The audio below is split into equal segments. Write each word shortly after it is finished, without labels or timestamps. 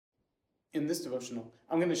In this devotional,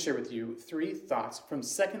 I'm going to share with you 3 thoughts from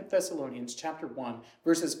 2 Thessalonians chapter 1,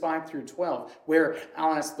 verses 5 through 12, where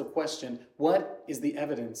I'll ask the question, what is the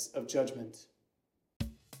evidence of judgment?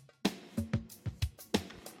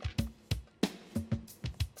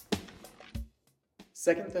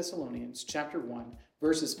 Second Thessalonians chapter 1,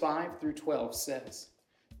 verses 5 through 12 says,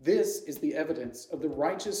 "This is the evidence of the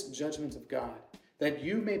righteous judgment of God, that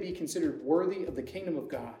you may be considered worthy of the kingdom of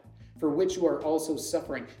God, for which you are also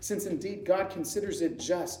suffering, since indeed God considers it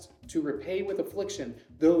just to repay with affliction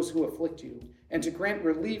those who afflict you, and to grant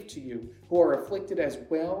relief to you who are afflicted as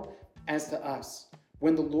well as to us,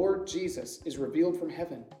 when the Lord Jesus is revealed from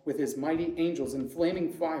heaven with his mighty angels in flaming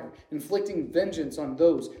fire, inflicting vengeance on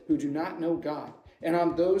those who do not know God, and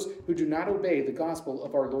on those who do not obey the gospel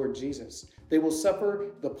of our Lord Jesus. They will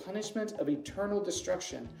suffer the punishment of eternal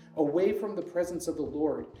destruction away from the presence of the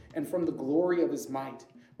Lord and from the glory of his might,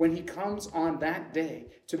 when he comes on that day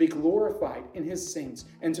to be glorified in his saints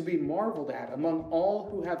and to be marveled at among all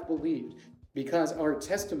who have believed, because our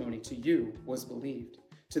testimony to you was believed.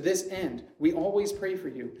 To this end, we always pray for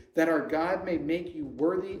you, that our God may make you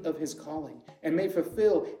worthy of his calling, and may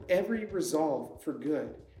fulfill every resolve for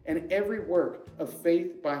good, and every work of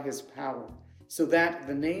faith by his power, so that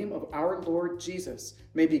the name of our Lord Jesus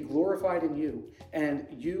may be glorified in you, and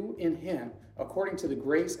you in him, according to the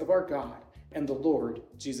grace of our God and the Lord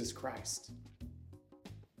Jesus Christ."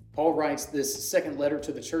 Paul writes this second letter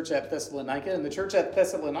to the church at Thessalonica, and the church at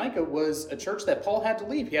Thessalonica was a church that Paul had to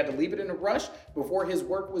leave. He had to leave it in a rush before his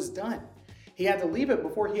work was done. He had to leave it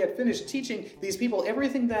before he had finished teaching these people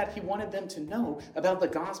everything that he wanted them to know about the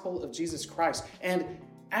gospel of Jesus Christ. And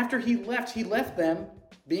after he left them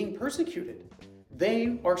being persecuted.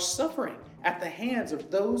 They are suffering at the hands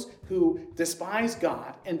of those who despise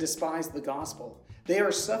God and despise the gospel. They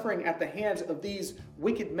are suffering at the hands of these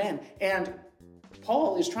wicked men. And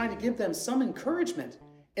Paul is trying to give them some encouragement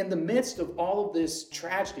in the midst of all of this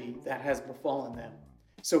tragedy that has befallen them.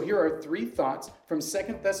 So here are 3 thoughts from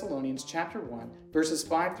 2 Thessalonians chapter 1, verses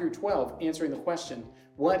 5 through 12, answering the question,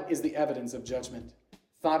 what is the evidence of judgment?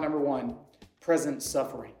 Thought number 1, present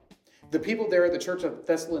suffering. The people there at the church of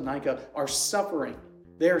Thessalonica are suffering.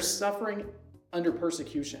 They are suffering under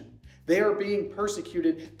persecution. They are being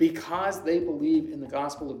persecuted because they believe in the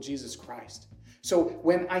gospel of Jesus Christ. So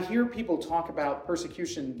when I hear people talk about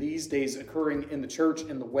persecution these days occurring in the church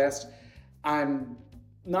in the West, I'm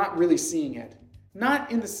not really seeing it.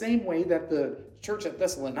 Not in the same way that the church at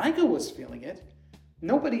Thessalonica was feeling it.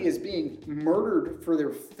 Nobody is being murdered for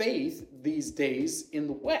their faith these days in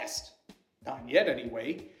the West. Not yet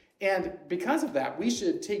anyway. And because of that, we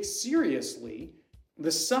should take seriously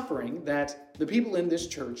the suffering that the people in this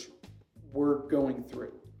church were going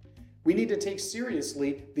through. We need to take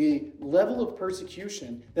seriously the level of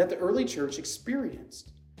persecution that the early church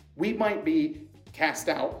experienced. We might be cast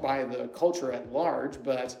out by the culture at large,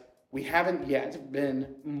 but we haven't yet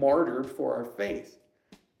been martyred for our faith.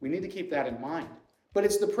 We need to keep that in mind. But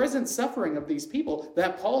it's the present suffering of these people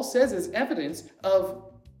that Paul says is evidence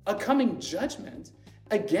of a coming judgment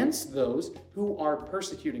against those who are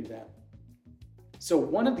persecuting them. So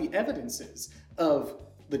one of the evidences of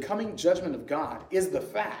the coming judgment of God is the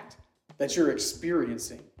fact that you're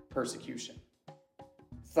experiencing persecution.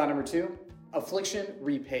 Thought number 2, affliction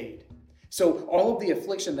repaid. So all of the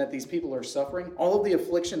affliction that these people are suffering, all of the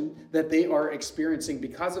affliction that they are experiencing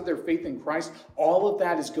because of their faith in Christ, all of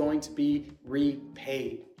that is going to be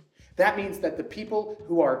repaid. That means that the people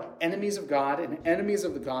who are enemies of God and enemies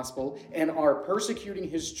of the gospel and are persecuting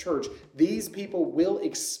his church, these people will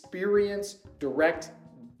experience direct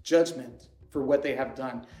judgment for what they have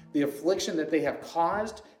done. The affliction that they have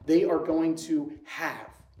caused, they are going to have.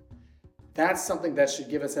 That's something that should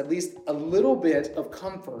give us at least a little bit of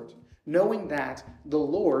comfort, knowing that the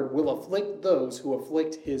Lord will afflict those who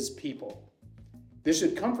afflict his people. This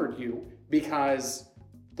should comfort you because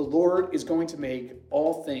the Lord is going to make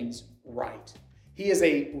all things right. He is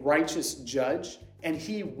a righteous judge, and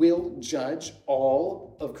he will judge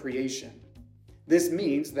all of creation. This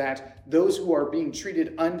means that those who are being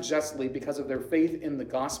treated unjustly because of their faith in the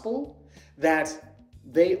gospel, that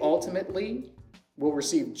they ultimately will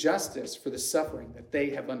receive justice for the suffering that they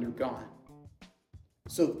have undergone.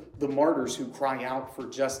 So the martyrs who cry out for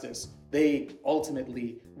justice, they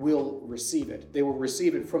ultimately will receive it. They will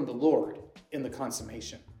receive it from the Lord in the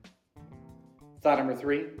consummation. Thought number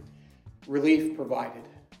 3, relief provided.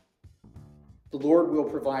 The Lord will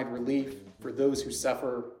provide relief for those who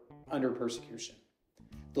suffer under persecution.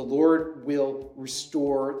 The Lord will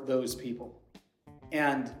restore those people.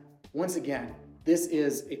 And once again, this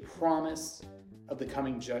is a promise of the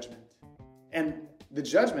coming judgment. And The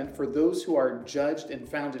judgment for those who are judged and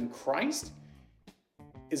found in Christ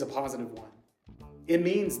is a positive one. It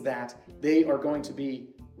means that they are going to be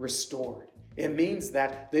restored. It means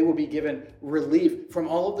that they will be given relief from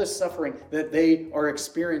all of the suffering that they are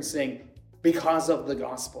experiencing because of the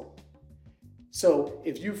gospel. So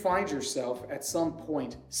if you find yourself at some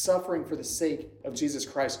point suffering for the sake of Jesus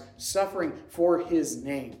Christ, suffering for his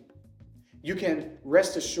name, you can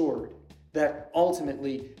rest assured that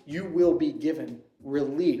ultimately you will be given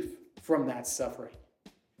relief from that suffering.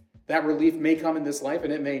 That relief may come in this life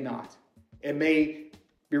and it may not. It may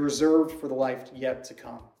be reserved for the life yet to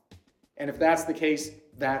come. And if that's the case,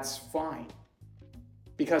 that's fine.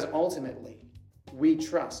 Because ultimately, we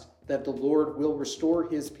trust that the Lord will restore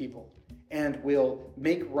his people and will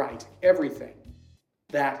make right everything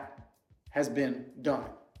that has been done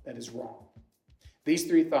that is wrong. These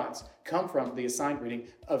three thoughts come from the assigned reading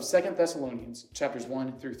of 2 Thessalonians chapters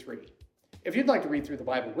 1 through 3. If you'd like to read through the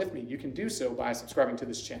Bible with me, you can do so by subscribing to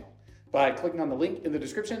this channel, by clicking on the link in the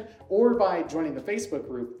description, or by joining the Facebook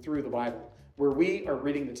group Through the Bible, where we are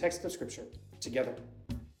reading the text of Scripture together.